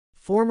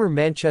Former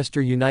Manchester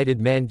United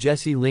man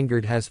Jesse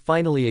Lingard has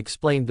finally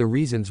explained the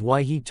reasons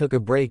why he took a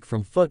break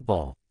from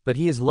football, but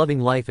he is loving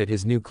life at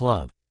his new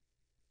club.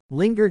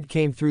 Lingard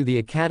came through the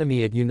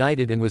academy at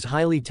United and was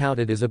highly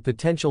touted as a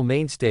potential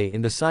mainstay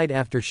in the side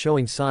after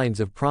showing signs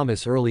of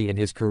promise early in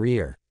his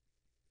career.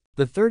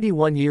 The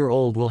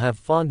 31-year-old will have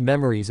fond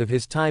memories of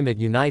his time at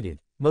United,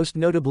 most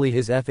notably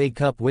his FA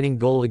Cup winning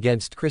goal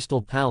against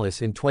Crystal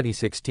Palace in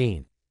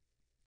 2016.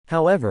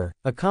 However,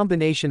 a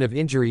combination of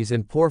injuries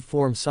and poor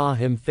form saw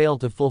him fail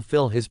to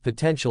fulfill his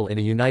potential in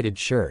a United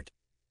shirt.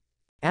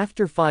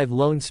 After 5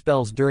 loan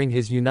spells during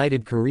his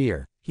United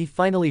career, he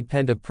finally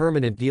penned a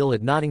permanent deal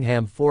at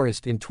Nottingham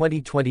Forest in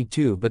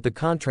 2022, but the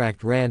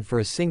contract ran for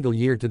a single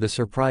year to the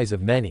surprise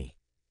of many.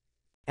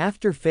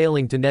 After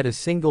failing to net a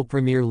single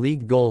Premier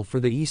League goal for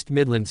the East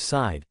Midlands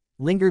side,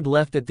 Lingard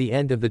left at the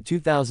end of the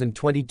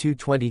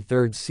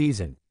 2022-23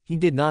 season. He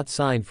did not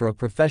sign for a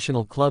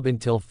professional club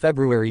until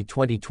February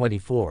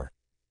 2024.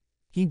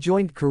 He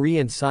joined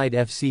Korean side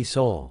FC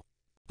Seoul.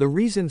 The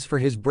reasons for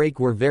his break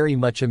were very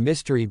much a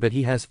mystery, but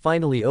he has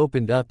finally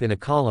opened up in a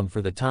column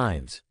for The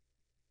Times.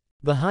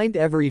 "Behind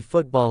every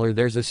footballer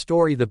there's a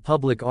story the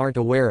public aren't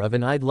aware of,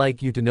 and I'd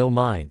like you to know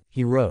mine,"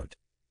 he wrote.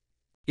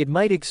 "It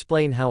might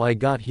explain how I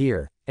got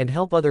here, and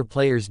help other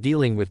players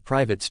dealing with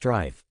private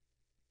strife.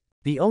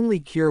 The only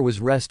cure was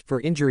rest for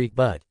injury,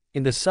 but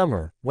in the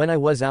summer, when I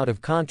was out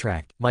of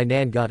contract, my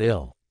nan got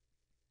ill.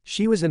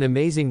 She was an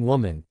amazing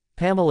woman,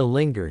 Pamela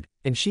Lingard,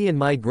 and she and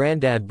my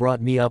granddad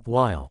brought me up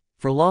while,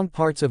 for long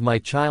parts of my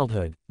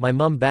childhood, my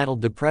mum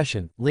battled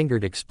depression,"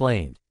 Lingard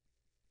explained.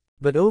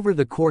 "But over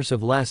the course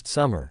of last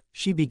summer,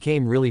 she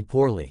became really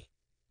poorly.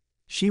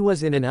 She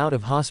was in and out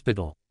of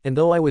hospital, and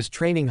though I was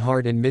training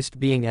hard and missed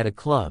being at a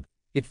club,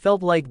 it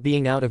felt like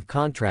being out of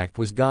contract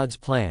was God's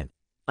plan.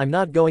 I'm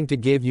not going to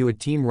give you a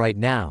team right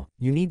now,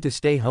 you need to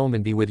stay home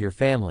and be with your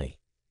family.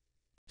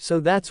 So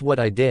that's what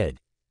I did.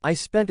 I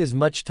spent as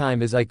much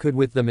time as I could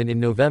with them, and in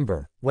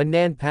November, when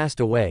Nan passed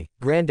away,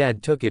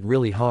 Granddad took it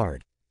really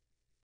hard."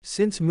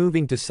 Since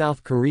moving to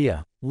South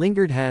Korea,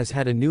 Lingard has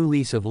had a new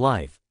lease of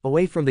life,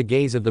 away from the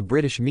gaze of the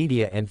British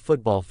media and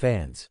football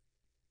fans.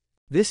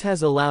 This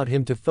has allowed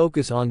him to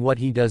focus on what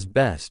he does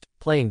best,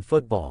 playing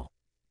football.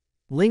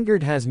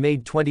 Lingard has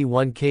made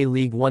 21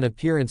 League One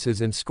appearances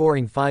and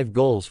scoring 5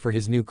 goals for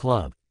his new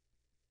club.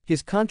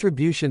 His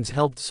contributions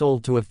helped Seoul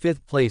to a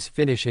 5th-place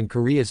finish in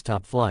Korea's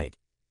top flight.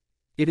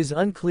 It is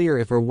unclear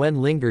if or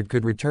when Lingard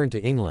could return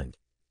to England.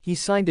 He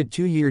signed a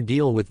 2-year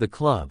deal with the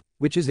club,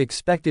 which is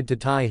expected to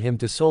tie him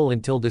to Seoul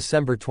until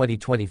December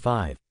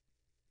 2025.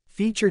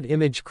 Featured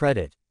image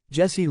credit: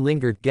 Jesse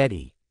Lingard.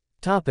 Getty.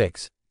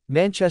 Topics: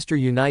 Manchester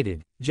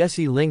United,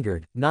 Jesse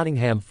Lingard,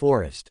 Nottingham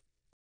Forest.